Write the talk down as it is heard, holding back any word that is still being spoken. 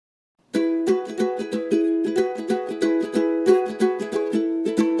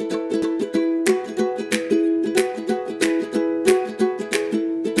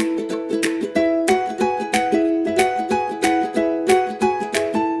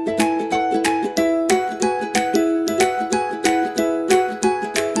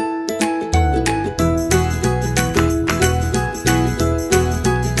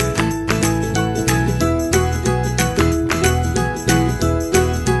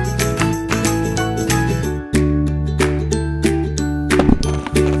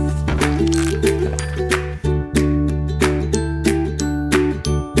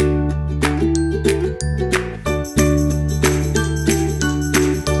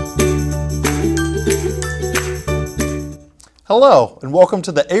Hello, and welcome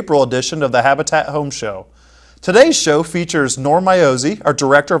to the April edition of the Habitat Home Show. Today's show features Norm Iozzi, our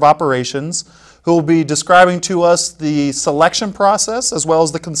Director of Operations, who will be describing to us the selection process as well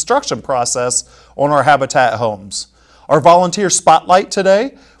as the construction process on our Habitat homes. Our volunteer spotlight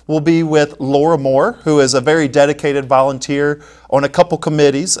today will be with Laura Moore, who is a very dedicated volunteer on a couple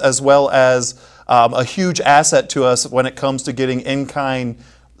committees, as well as a huge asset to us when it comes to getting in-kind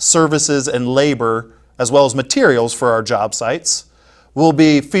services and labor as well as materials for our job sites. We'll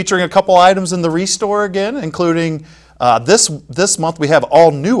be featuring a couple items in the Restore again, including this month we have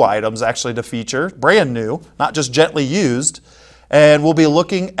all new items actually to feature, brand new, not just gently used. And we'll be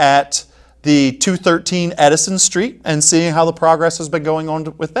looking at the 213 Edison Street and seeing how the progress has been going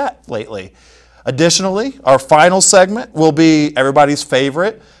on with that lately. Additionally, our final segment will be everybody's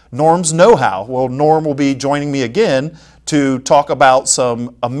favorite, Norm's Know-How. Well, Norm will be joining me again to talk about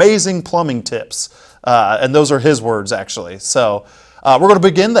some amazing plumbing tips. And those are his words, actually. So we're going to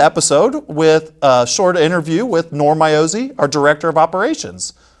begin the episode with a short interview with Norm Iozzi, our Director of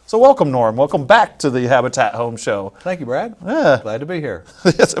Operations. So welcome, Norm. Welcome back to the Habitat Home Show. Thank you, Brad. Yeah. Glad to be here.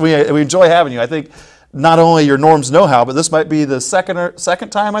 Yes, we enjoy having you. I think not only your Norm's Know-How, but this might be the second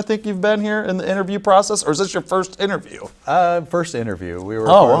time I think you've been here in the interview process, or is this your first interview? First interview. We were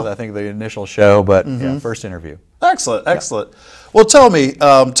part of, I think, the initial show, but yeah, first interview. Excellent, excellent. Yeah. Well, tell me,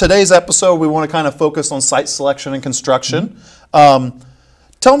 today's episode, we want to kind of focus on site selection and construction.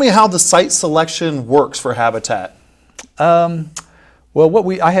 Tell me how the site selection works for Habitat.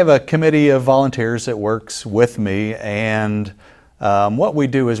 Well, I have a committee of volunteers that works with me, and what we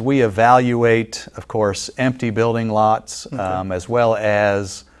do is we evaluate, of course, empty building lots, as well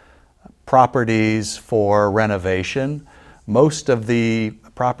as properties for renovation. Most of the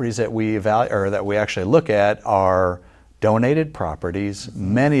properties that we actually look at are donated properties,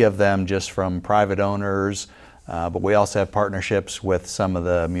 many of them just from private owners, but we also have partnerships with some of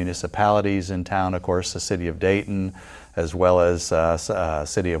the municipalities in town, of course, the city of Dayton, as well as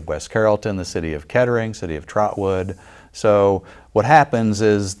city of West Carrollton, the city of Kettering, city of Trotwood. So what happens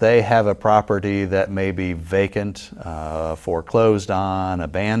is they have a property that may be vacant, foreclosed on,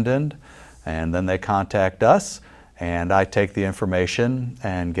 abandoned, and then they contact us, and I take the information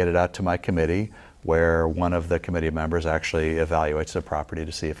and get it out to my committee, where one of the committee members actually evaluates the property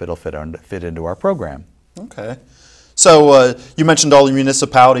to see if it'll fit into our program. Okay. So you mentioned all the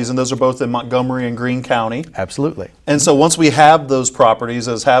municipalities, and those are both in Montgomery and Greene County. Absolutely. And so once we have those properties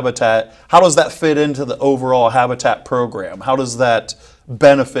as Habitat, how does that fit into the overall Habitat program? How does that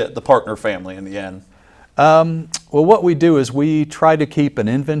benefit the partner family in the end? Well, what we do is we try to keep an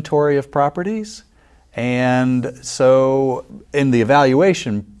inventory of properties, and so in the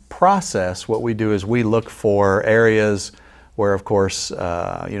evaluation process, what we do is we look for areas where, of course, we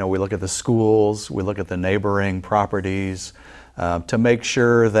look at the schools, we look at the neighboring properties to make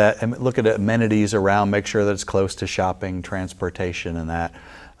sure that, and look at amenities around, make sure that it's close to shopping, transportation, and that,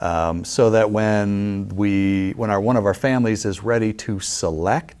 so that when one of our families is ready to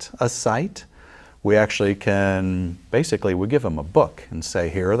select a site, we actually can, basically, we give them a book and say,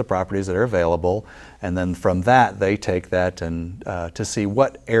 here are the properties that are available, and then from that, they take that and to see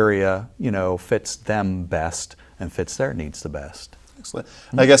what area, fits them best and fits their needs the best. Excellent.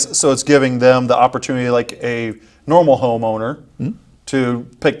 I guess, so it's giving them the opportunity, like a normal homeowner, to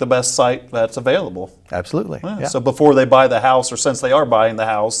pick the best site that's available. Absolutely. Yeah. So before they buy the house, or since they are buying the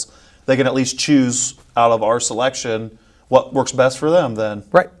house, they can at least choose out of our selection what works best for them then.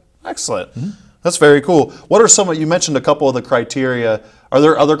 Right. Excellent. That's very cool. What are you mentioned a couple of the criteria. Are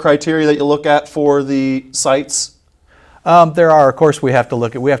there other criteria that you look at for the sites? There are, of course, we have to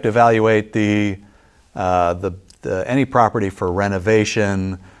evaluate any property for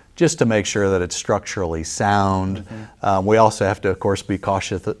renovation, just to make sure that it's structurally sound. We also have to, of course, be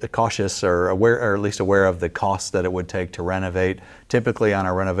cautious or aware, or at least aware of the costs that it would take to renovate. Typically on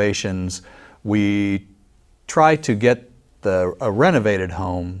our renovations, we try to get a renovated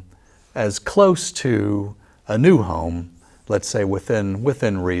home as close to a new home, let's say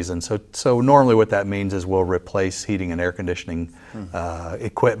within reason. So normally what that means is we'll replace heating and air conditioning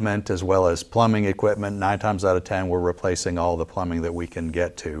equipment as well as plumbing equipment. 9 times out of 10 we're replacing all the plumbing that we can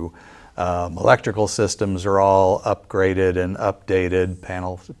get to. Electrical systems are all upgraded and updated.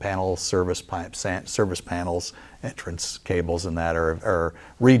 Service panels, entrance cables and that are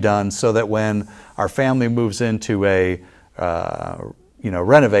redone, so that when our family moves into a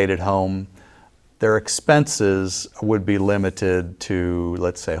renovated home, their expenses would be limited to,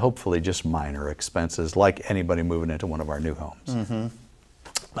 let's say, hopefully just minor expenses, like anybody moving into one of our new homes.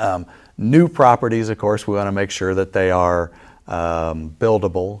 New properties, of course, we want to make sure that they are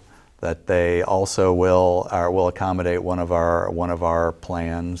buildable, that they also will accommodate one of our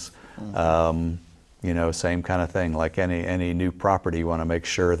plans. You know, same kind of thing, like any new property, you want to make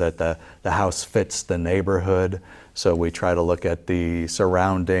sure that the house fits the neighborhood. So we try to look at the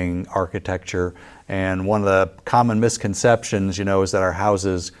surrounding architecture. And one of the common misconceptions, you know, is that our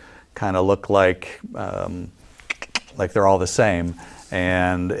houses kind of look like they're all the same.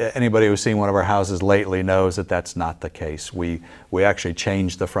 And anybody who's seen one of our houses lately knows that that's not the case. We actually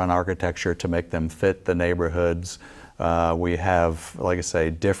changed the front architecture to make them fit the neighborhoods. We have, like I say,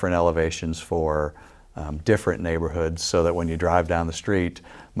 different elevations for different neighborhoods, so that when you drive down the street,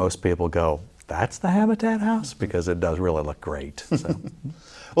 most people go, "That's the Habitat house," because it does really look great. So.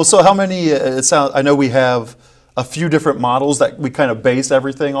 Well, so how many? I know we have a few different models that we kind of base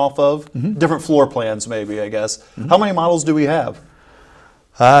everything off of. Different floor plans, maybe, I guess. How many models do we have?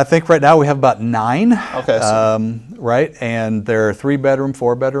 I think right now we have about 9. Okay. So. Right, and they're 3-bedroom,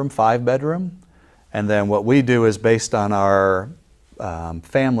 4-bedroom, 5-bedroom, and then what we do is based on our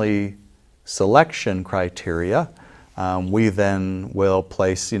family selection criteria. We then will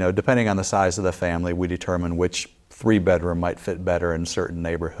place, you know, depending on the size of the family, we determine which 3-bedroom might fit better in certain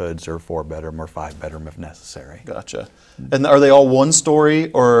neighborhoods, or 4-bedroom or 5-bedroom if necessary. Gotcha. And are they all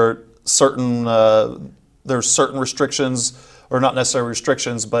 1-story, or certain? There's certain restrictions, or not necessarily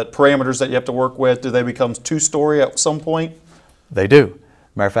restrictions, but parameters that you have to work with? Do they become 2-story at some point? They do.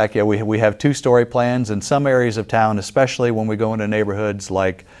 Matter of fact, yeah, we have 2-story plans in some areas of town, especially when we go into neighborhoods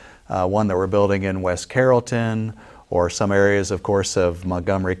like one that we're building in West Carrollton, or some areas, of course, of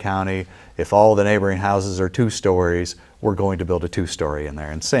Montgomery County. If all the neighboring houses are 2 stories, we're going to build a 2-story in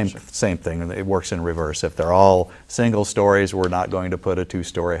there. And same thing, it works in reverse. If they're all single stories, we're not going to put a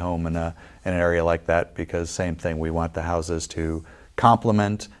 2-story home in an area like that, because same thing, we want the houses to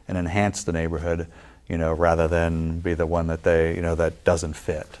complement and enhance the neighborhood, you know, rather than be the one that that doesn't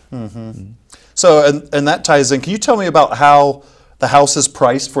fit. So, and that ties in. Can you tell me about how the house is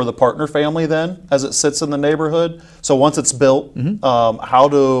priced for the partner family then, as it sits in the neighborhood? So once it's built, how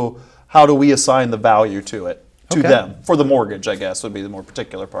do we assign the value to it, to them? For the mortgage, I guess, would be the more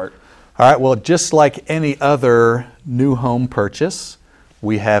particular part. All right, well, just like any other new home purchase,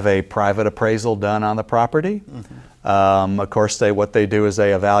 we have a private appraisal done on the property. Of course, what they do is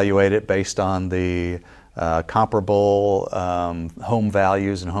they evaluate it based on the comparable home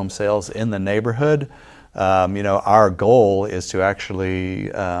values and home sales in the neighborhood. You know, our goal is to actually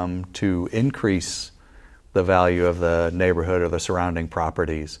to increase the value of the neighborhood or the surrounding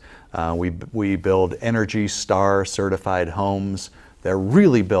properties. We build Energy Star certified homes. They're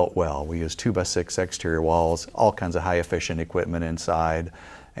really built well. We use 2x6 exterior walls, all kinds of high efficient equipment inside.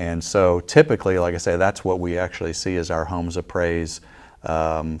 And so typically, like I say, that's what we actually see as our homes appraise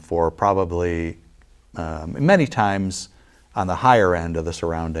for probably many times on the higher end of the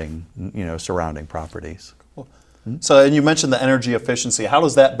surrounding properties. Cool. So, and you mentioned the energy efficiency. How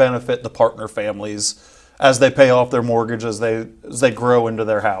does that benefit the partner families as they pay off their mortgage, as they grow into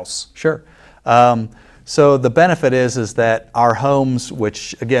their house? Sure. So the benefit is that our homes,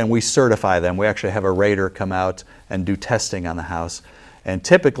 which again we certify them, we actually have a rater come out and do testing on the house. And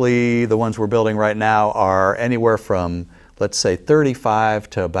typically the ones we're building right now are anywhere from, let's say, 35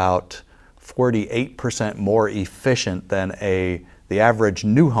 to about 48% more efficient than the average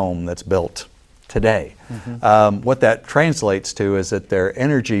new home that's built today. What that translates to is that their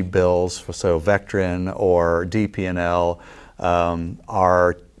energy bills, so Vectren or DP&L,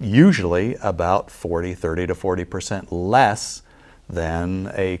 are usually about 30 to 40% less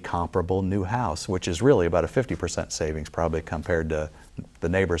than a comparable new house, which is really about a 50% savings probably compared to the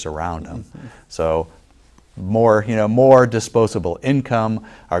neighbors around them. So more disposable income.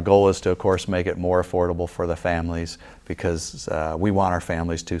 Our goal is to, of course, make it more affordable for the families, because we want our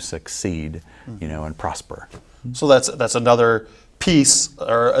families to succeed, and prosper. So that's another piece,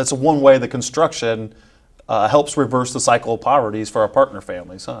 or it's one way the construction helps reverse the cycle of poverty for our partner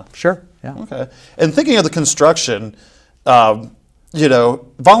families, huh? Sure. Yeah. Okay. And thinking of the construction,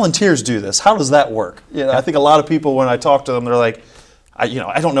 volunteers do this. How does that work? I think a lot of people, when I talk to them, they're like,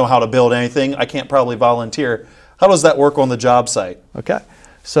 I don't know how to build anything. I can't probably volunteer. How does that work on the job site? Okay.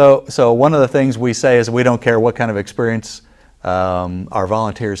 So one of the things we say is we don't care what kind of experience our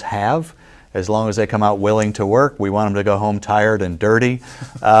volunteers have, as long as they come out willing to work. We want them to go home tired and dirty.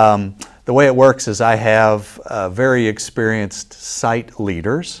 The way it works is I have very experienced site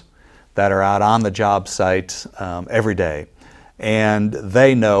leaders that are out on the job site every day, and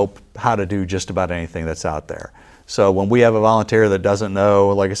they know how to do just about anything that's out there. So when we have a volunteer that doesn't know,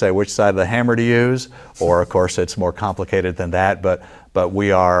 like I say, which side of the hammer to use, or of course it's more complicated than that, but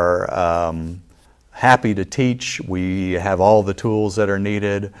we are happy to teach. We have all the tools that are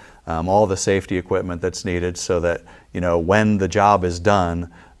needed, all the safety equipment that's needed, so that when the job is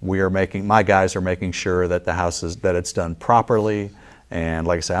done, my guys are making sure that that it's done properly. And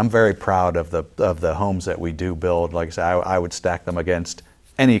like I say, I'm very proud of the homes that we do build. Like I say, I would stack them against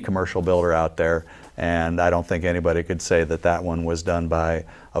any commercial builder out there, and I don't think anybody could say that one was done by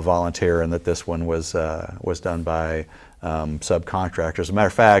a volunteer and that this one was done by subcontractors. As a matter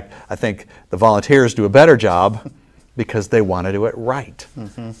of fact, I think the volunteers do a better job because they want to do it right.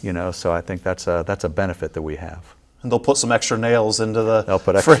 So I think that's a benefit that we have. And they'll put some extra nails into the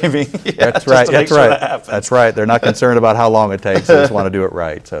framing. Yeah, that's right. That's right. They're not concerned about how long it takes. They just want to do it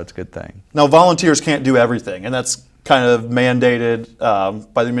right. So it's a good thing. Now, volunteers can't do everything, and that's kind of mandated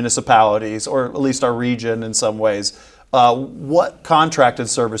by the municipalities, or at least our region in some ways. What contracted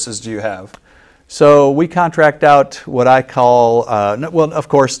services do you have? So we contract out what I call, well, of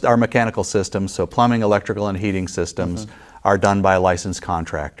course, our mechanical systems, so plumbing, electrical, and heating systems are done by a licensed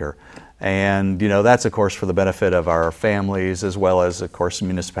contractor. And that's of course for the benefit of our families, as well as of course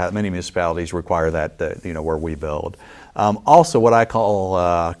many municipalities require that where we build. Also what I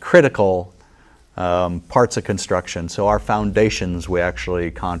call critical parts of construction. So our foundations, we actually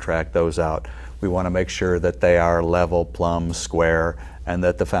contract those out. We want to make sure that they are level, plumb, square, and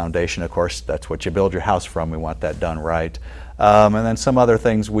that the foundation, of course, that's what you build your house from. We want that done right. And then some other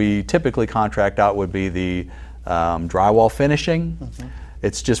things we typically contract out would be the drywall finishing.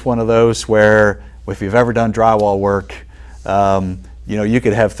 It's just one of those where, if you've ever done drywall work, you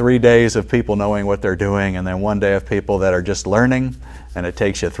could have 3 days of people knowing what they're doing, and then 1 day of people that are just learning, and it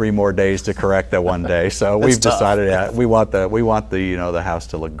takes you 3 more days to correct that 1 day. So we've decided we want the house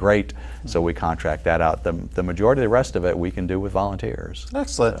to look great, so we contract that out. The majority of the rest of it we can do with volunteers.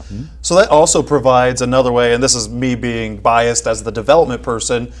 Excellent. So that also provides another way, and this is me being biased as the development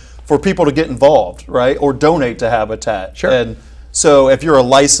person, for people to get involved, right, or donate to Habitat. Sure. And so if you're a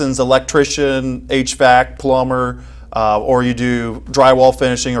licensed electrician, HVAC, plumber, or you do drywall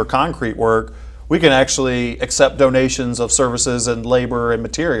finishing or concrete work, we can actually accept donations of services and labor and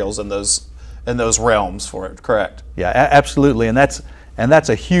materials in those realms for it, correct? Yeah, absolutely, and that's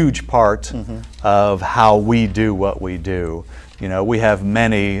a huge part of how we do what we do. We have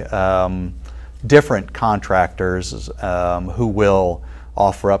many different contractors who will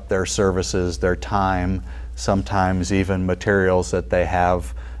offer up their services, their time, sometimes even materials that they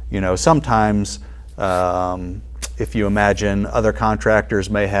have. Sometimes if you imagine, other contractors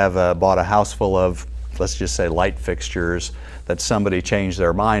may have bought a house full of, let's just say, light fixtures that somebody changed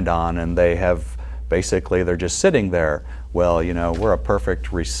their mind on, and they're just sitting there. Well, we're a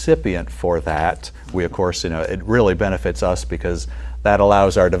perfect recipient for that. We, of course, it really benefits us because that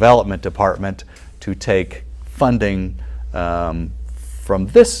allows our development department to take funding from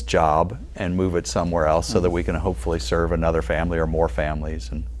this job and move it somewhere else, so that we can hopefully serve another family or more families.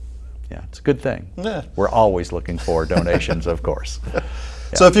 And yeah, it's a good thing. Yeah. We're always looking for donations, of course. Yeah.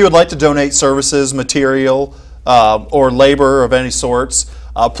 So if you would like to donate services, material, or labor of any sorts,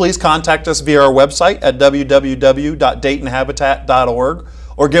 please contact us via our website at www.daytonhabitat.org,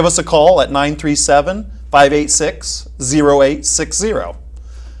 or give us a call at 937-586-0860.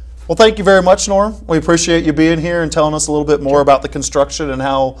 Well, thank you very much, Norm. We appreciate you being here and telling us a little bit more about the construction and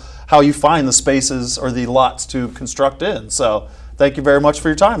how you find the spaces or the lots to construct in. So thank you very much for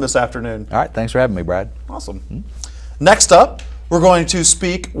your time this afternoon. All right, thanks for having me, Brad. Awesome. Next up, we're going to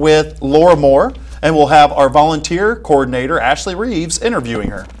speak with Laura Moore, and we'll have our volunteer coordinator, Ashley Reeves, interviewing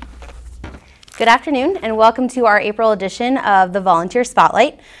her. Good afternoon, and welcome to our April edition of the Volunteer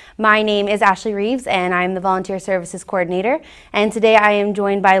Spotlight. My name is Ashley Reeves, and I'm the Volunteer Services Coordinator, and today I am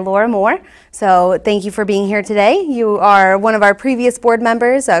joined by Laura Moore. So thank you for being here today. You are one of our previous board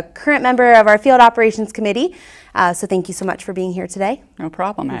members, a current member of our Field Operations Committee, so thank you so much for being here today. No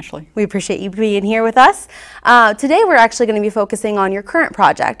problem, Ashley. We appreciate you being here with us. Today we're actually going to be focusing on your current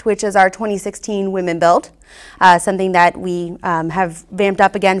project, which is our 2016 Women Build, something that we have vamped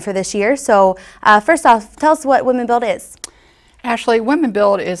up again for this year. So first off, tell us what Women Build is. Ashley, Women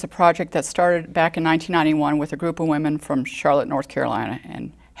Build is a project that started back in 1991 with a group of women from Charlotte, North Carolina,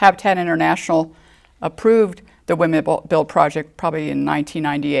 and Habitat International approved the Women Build project probably in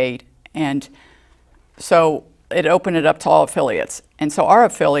 1998, and so it opened it up to all affiliates. And so our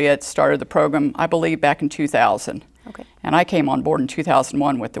affiliate started the program, I believe, back in 2000. Okay. And I came on board in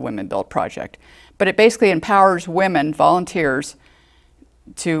 2001 with the Women Build project. But it basically empowers women, volunteers,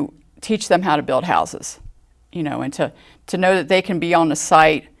 to teach them how to build houses, and to know that they can be on the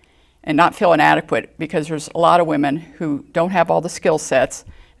site and not feel inadequate, because there's a lot of women who don't have all the skill sets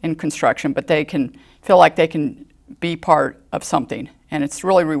in construction, but they can feel like they can be part of something. And it's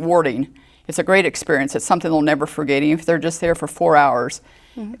really rewarding. it's a great experience. It's something they'll never forget. Even if they're just there for 4 hours,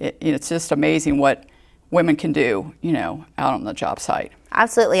 it's just amazing what women can do, out on the job site.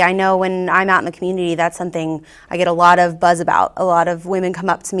 Absolutely. I know when I'm out in the community, that's something I get a lot of buzz about. A lot of women come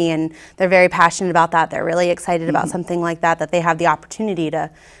up to me and they're very passionate about that. They're really excited about something like that, that they have the opportunity to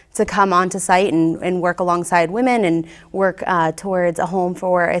come onto site and work alongside women and work towards a home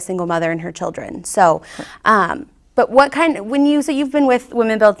for a single mother and her children. So, but what kind, so you've been with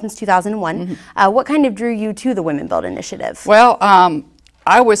Women Build since 2001, what kind of drew you to the Women Build initiative? Well,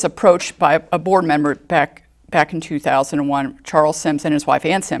 I was approached by a board member back in 2001, Charles Sims and his wife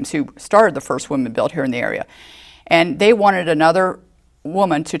Ann Sims, who started the first Women Build here in the area. And they wanted another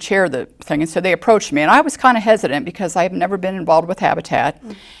woman to chair the thing, and so they approached me. And I was kind of hesitant because I've never been involved with Habitat.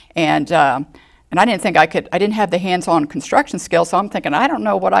 And I didn't think I didn't have the hands-on construction skills, so I'm thinking, I don't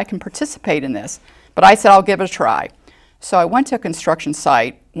know what I can participate in this. But I said, I'll give it a try. So I went to a construction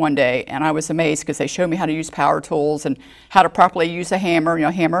site one day, and I was amazed because they showed me how to use power tools and how to properly use a hammer,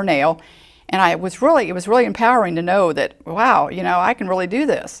 hammer or nail. And it was really empowering to know that, wow, I can really do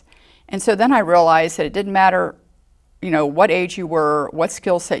this. And so then I realized that it didn't matter, what age you were, what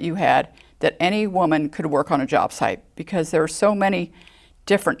skill set you had, that any woman could work on a job site, because there are so many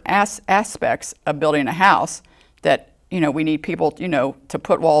different aspects of building a house that, we need people, to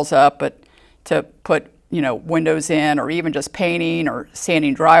put walls up, but to put, windows in, or even just painting or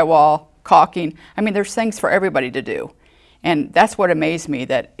sanding drywall, caulking. I mean, there's things for everybody to do. And that's what amazed me,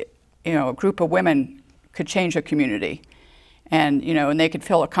 that a group of women could change a community, and and they could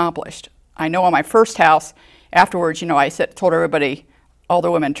feel accomplished. I know on my first house, afterwards, I told everybody, all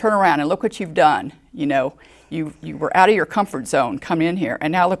the women, turn around and look what you've done. You were out of your comfort zone coming in here,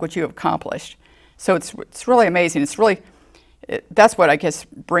 and now look what you have accomplished. So it's really amazing. That's what I guess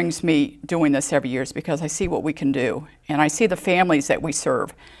brings me doing this every year, is because I see what we can do, and I see the families that we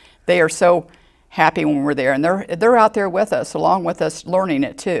serve. They are so happy when we're there, and they're out there with us, along with us, learning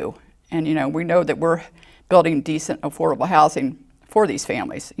it too. And we know that we're building decent, affordable housing for these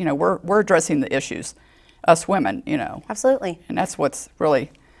families. We're addressing the issues, us women. Absolutely. And that's what's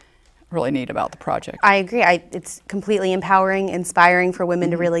really neat about the project. I agree. It's completely empowering, inspiring for women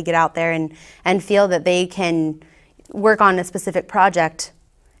to really get out there and feel that they can work on a specific project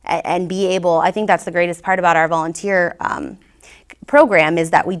and be able. I think that's the greatest part about our volunteer program,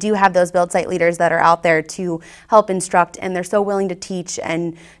 is that we do have those build site leaders that are out there to help instruct, and they're so willing to teach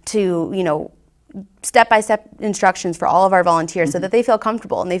and to, step-by-step instructions for all of our volunteers so that they feel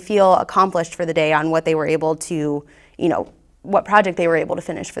comfortable and they feel accomplished for the day on what they were able to, what project they were able to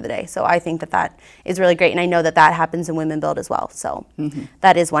finish for the day. So I think that is really great, and I know that happens in Women Build as well. So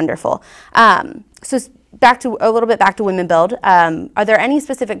that is wonderful. So back to Women Build. Are there any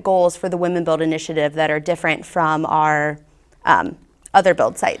specific goals for the Women Build initiative that are different from our other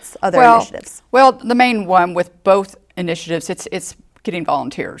build sites, initiatives? Well, the main one with both initiatives, it's getting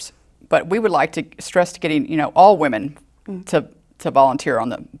volunteers. But we would like to stress getting, all women to volunteer on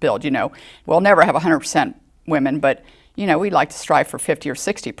the build. We'll never have 100% women, but, we'd like to strive for 50 or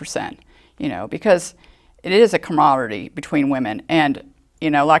 60%, because it is a camaraderie between women. And,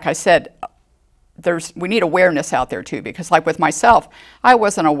 like I said, we need awareness out there too, because like with myself, I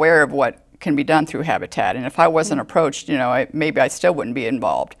wasn't aware of what can be done through Habitat, and if I wasn't approached, maybe I still wouldn't be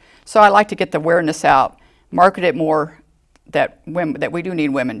involved. So I like to get the awareness out, market it more, that we do need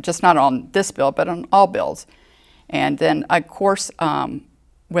women, just not on this build, but on all builds. And then, of course,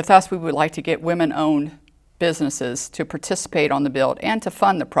 with us, we would like to get women-owned businesses to participate on the build and to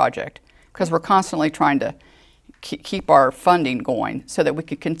fund the project, because we're constantly trying to keep our funding going so that we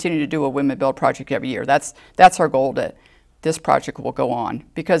can continue to do a Women Build project every year. That's our goal, that this project will go on,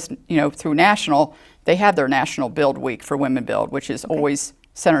 because through national, they have their National Build Week for Women Build, which is always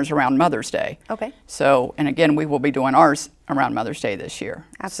centers around Mother's Day. Okay. So, and again, we will be doing ours around Mother's Day this year.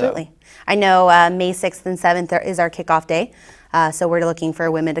 Absolutely. So. I know May 6th and 7th is our kickoff day. So we're looking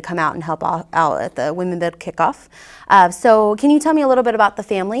for women to come out and help out at the Women Build kickoff. So can you tell me a little bit about the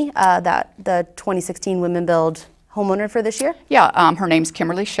family, that the 2016 Women Build homeowner for this year? Yeah, her name's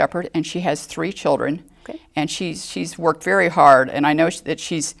Kimberly Shepard, and she has 3 children. Okay. And she's worked very hard, and I know that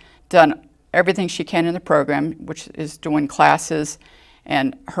she's done everything she can in the program, which is doing classes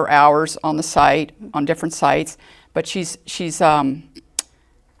and her hours on the site, on different sites. But she's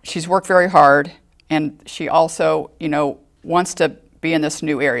worked very hard, and she also, wants to be in this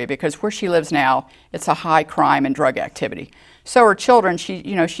new area, because where she lives now, it's a high crime and drug activity. So her children,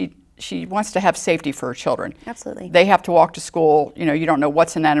 she wants to have safety for her children. Absolutely. They have to walk to school. You don't know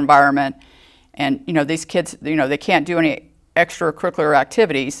what's in that environment, and these kids, they can't do any extracurricular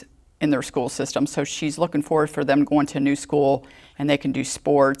activities in their school system. So she's looking forward for them going to a new school, and they can do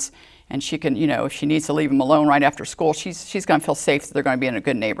sports and she can, you know, if she needs to leave them alone right after school, she's going to feel safe that they're going to be in a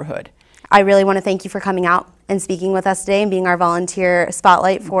good neighborhood. I really want to thank you for coming out and speaking with us today and being our volunteer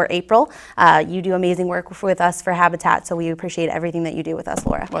spotlight for April. You do amazing work with us for Habitat, so we appreciate everything that you do with us,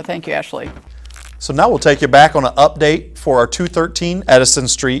 Laura. Well, thank you, Ashley. So now we'll take you back on an update for our 213 Edison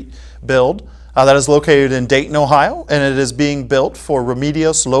Street build. That is located in Dayton, Ohio, and it is being built for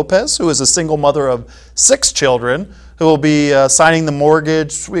Remedios Lopez, who is a single mother of 6 children, who will be signing the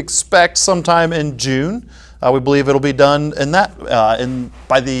mortgage, we expect sometime in June. We believe it'll be done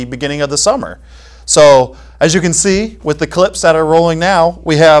by the beginning of the summer. So as you can see with the clips that are rolling now,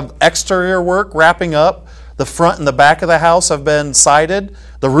 we have exterior work wrapping up. The front and the back of the house have been sided.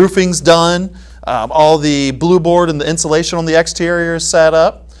 The roofing's done. All the blue board and the insulation on the exterior is set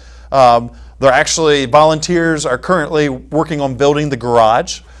up. Volunteers are currently working on building the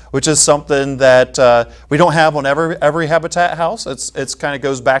garage, which is something that we don't have on every Habitat house. It's kind of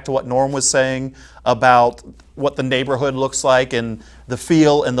goes back to what Norm was saying about what the neighborhood looks like and the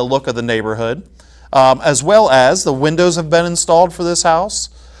feel and the look of the neighborhood. As well as the windows have been installed for this house.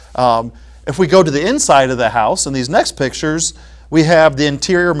 If we go to the inside of the house in these next pictures, we have the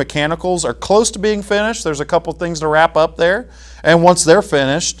interior mechanicals are close to being finished. There's a couple things to wrap up there. And once they're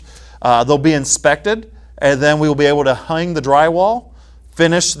finished, they'll be inspected, and then we will be able to hang the drywall,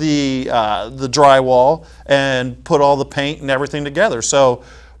 finish the drywall, and put all the paint and everything together. So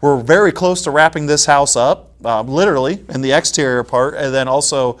we're very close to wrapping this house up, literally in the exterior part, and then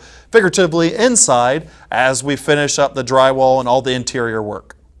also figuratively inside as we finish up the drywall and all the interior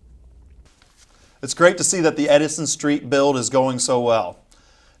work. It's great to see that the Edison Street build is going so well.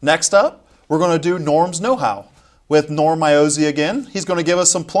 Next up, we're going to do Norm's Know-How with Norm Iozzi again. He's going to give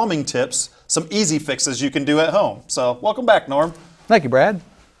us some plumbing tips, some easy fixes you can do at home. So welcome back, Norm. Thank you, Brad.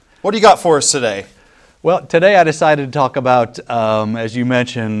 What do you got for us today? Well, today I decided to talk about, as you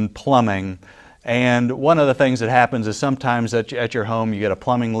mentioned, plumbing. And one of the things that happens is sometimes at your home you get a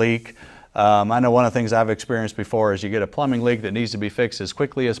plumbing leak. I know one of the things I've experienced before is you get a plumbing leak that needs to be fixed as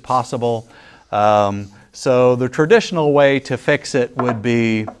quickly as possible. So the traditional way to fix it would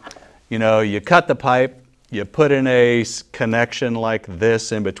be, you know, you cut the pipe, you put in a connection like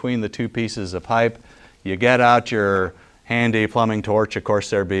this in between the two pieces of pipe, you get out your handy plumbing torch. Of course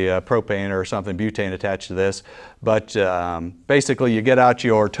there'd be a propane or something, butane attached to this, but basically you get out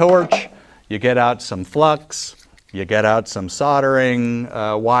your torch, you get out some flux, you get out some soldering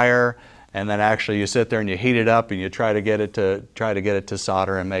wire, and then actually you sit there and you heat it up and you try to get it to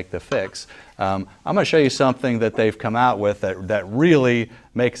solder and make the fix. I'm going to show you something that they've come out with that really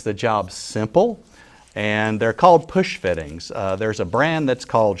makes the job simple, and they're called push fittings. There's a brand that's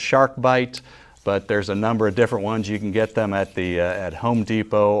called Shark Bite, but there's a number of different ones. You can get them at Home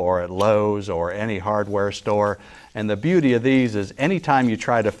Depot or at Lowe's or any hardware store. And the beauty of these is anytime you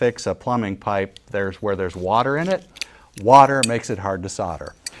try to fix a plumbing pipe where there's water in it, water makes it hard to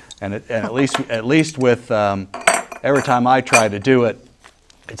solder. And at least with every time I try to do it,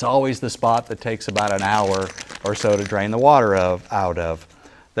 it's always the spot that takes about an hour or so to drain the water out of.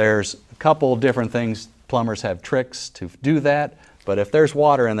 There's a couple different things. Plumbers have tricks to do that, but if there's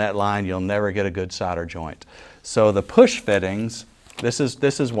water in that line, you'll never get a good solder joint. So the push fittings, this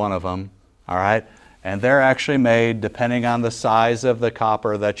is one of them, all right? And they're actually made depending on the size of the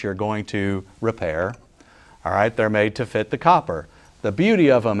copper that you're going to repair. All right, they're made to fit the copper. The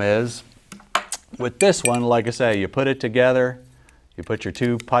beauty of them is, with this one, like I say, you put it together, you put your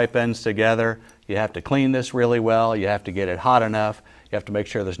two pipe ends together, you have to clean this really well, you have to get it hot enough, you have to make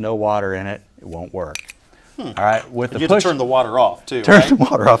sure there's no water in it, it won't work. All right, with the you push, have to turn the water off too, turn right? the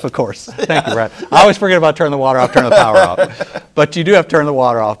water off, of course. Thank you, Brad. I always forget about turning the water off, turn the power off. But you do have to turn the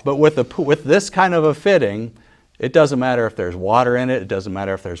water off. But with this kind of a fitting, it doesn't matter if there's water in it, it doesn't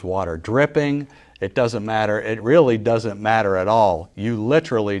matter if there's water dripping, it doesn't matter, it really doesn't matter at all. You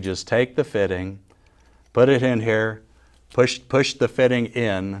literally just take the fitting, put it in here, push the fitting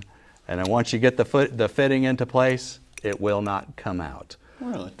in, and then once you get the fitting into place, it will not come out.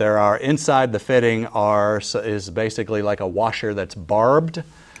 Really? There are, inside the fitting is basically like a washer that's barbed,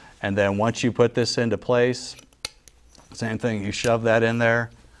 and then once you put this into place, same thing, you shove that in there.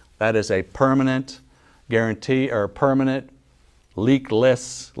 That is a permanent guarantee, or permanent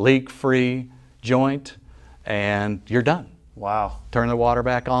leakless, leak-free joint, and you're done. Wow. Turn the water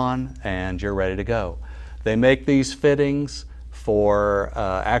back on and you're ready to go. They make these fittings for,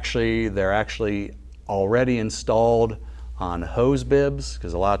 they're actually already installed on hose bibs,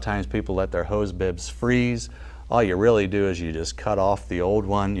 because a lot of times people let their hose bibs freeze. All you really do is you just cut off the old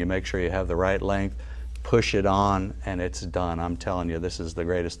one, you make sure you have the right length, push it on, and it's done. I'm telling you, this is the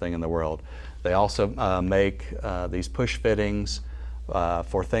greatest thing in the world. They also make these push fittings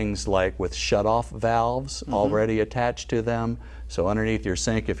for things like with shutoff valves already attached to them. So underneath your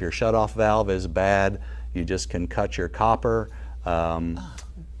sink, if your shutoff valve is bad, you just can cut your copper,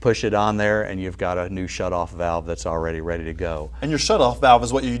 push it on there, and you've got a new shutoff valve that's already ready to go. And your shutoff valve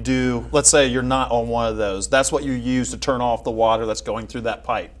is what you do, let's say you're not on one of those. That's what you use to turn off the water that's going through that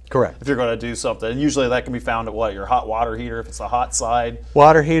pipe. Correct. If you're going to do something. And usually that can be found at what, your hot water heater if it's a hot side.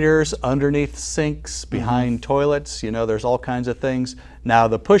 Water heaters, underneath sinks, behind toilets, you know, there's all kinds of things. Now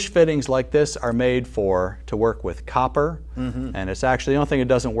the push fittings like this are made to work with copper, and it's actually, the only thing it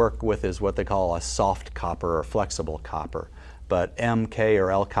doesn't work with is what they call a soft copper or flexible copper. But M, K, or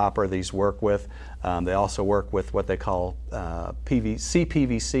L copper these work with. They also work with what they call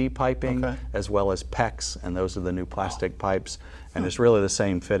CPVC piping, as well as PEX, and those are the new plastic pipes. And it's really the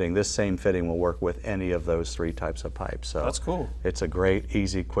same fitting. This same fitting will work with any of those 3 types of pipes. So that's cool. It's a great,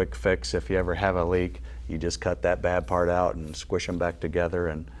 easy, quick fix. If you ever have a leak, you just cut that bad part out and squish them back together,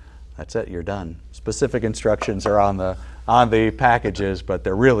 and that's it, you're done. Specific instructions are on the packages, but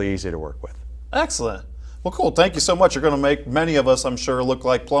they're really easy to work with. Excellent. Well, cool. Thank you so much. You're going to make many of us, I'm sure, look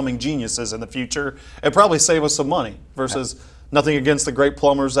like plumbing geniuses in the future and probably save us some money versus nothing against the great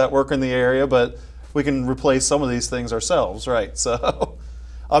plumbers that work in the area, but we can replace some of these things ourselves, right? So,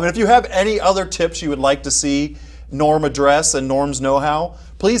 if you have any other tips you would like to see Norm address and Norm's know-how,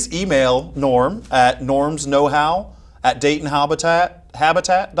 please email Norm at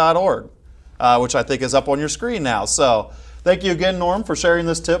normsknowhow@daytonhabitat.org, which I think is up on your screen now. So, thank you again, Norm, for sharing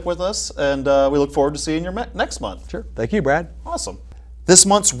this tip with us, and we look forward to seeing you next month. Sure. Thank you, Brad. Awesome. This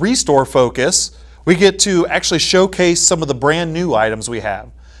month's Restore Focus, we get to actually showcase some of the brand new items we have.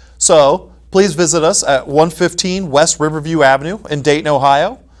 So please visit us at 115 West Riverview Avenue in Dayton,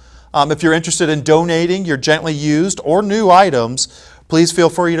 Ohio. If you're interested in donating your gently used or new items, please feel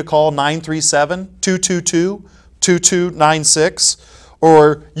free to call 937-222-2296.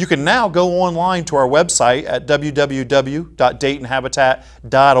 Or you can now go online to our website at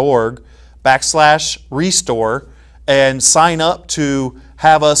www.daytonhabitat.org/restore and sign up to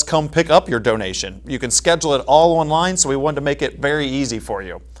have us come pick up your donation. You can schedule it all online, so we wanted to make it very easy for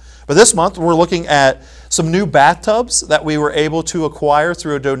you. But this month we're looking at some new bathtubs that we were able to acquire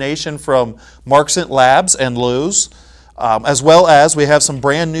through a donation from Marksant Labs and Lowe's. As well as we have some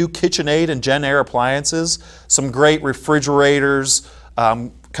brand new KitchenAid and JennAir appliances, some great refrigerators,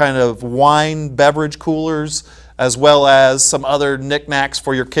 kind of wine beverage coolers, as well as some other knickknacks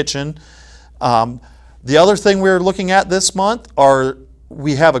for your kitchen. The other thing we're looking at this month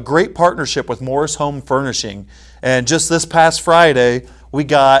we have a great partnership with Morris Home Furnishing, and just this past Friday we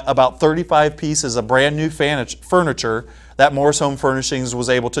got about 35 pieces of brand new furniture that Morris Home Furnishings was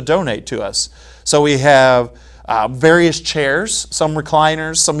able to donate to us. So we have various chairs, some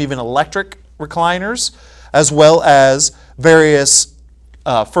recliners, some even electric recliners, as well as various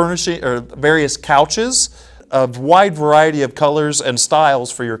various couches of wide variety of colors and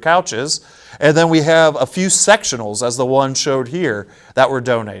styles for your couches. And then we have a few sectionals, as the one showed here, that were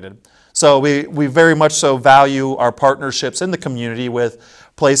donated. So we very much so value our partnerships in the community with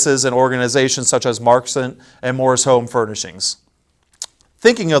places and organizations such as Marksant and Morris Home Furnishings.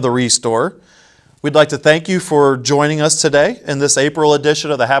 Thinking of the Restore, we'd like to thank you for joining us today in this April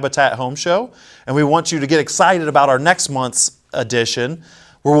edition of the Habitat Home Show. And we want you to get excited about our next month's edition,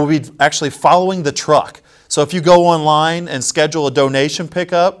 where we'll be actually following the truck. So if you go online and schedule a donation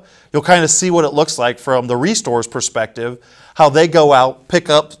pickup, you'll kind of see what it looks like from the Restore's perspective, how they go out, pick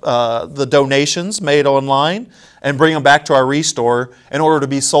up the donations made online, and bring them back to our Restore in order to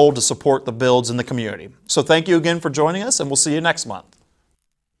be sold to support the builds in the community. So thank you again for joining us, and we'll see you next month.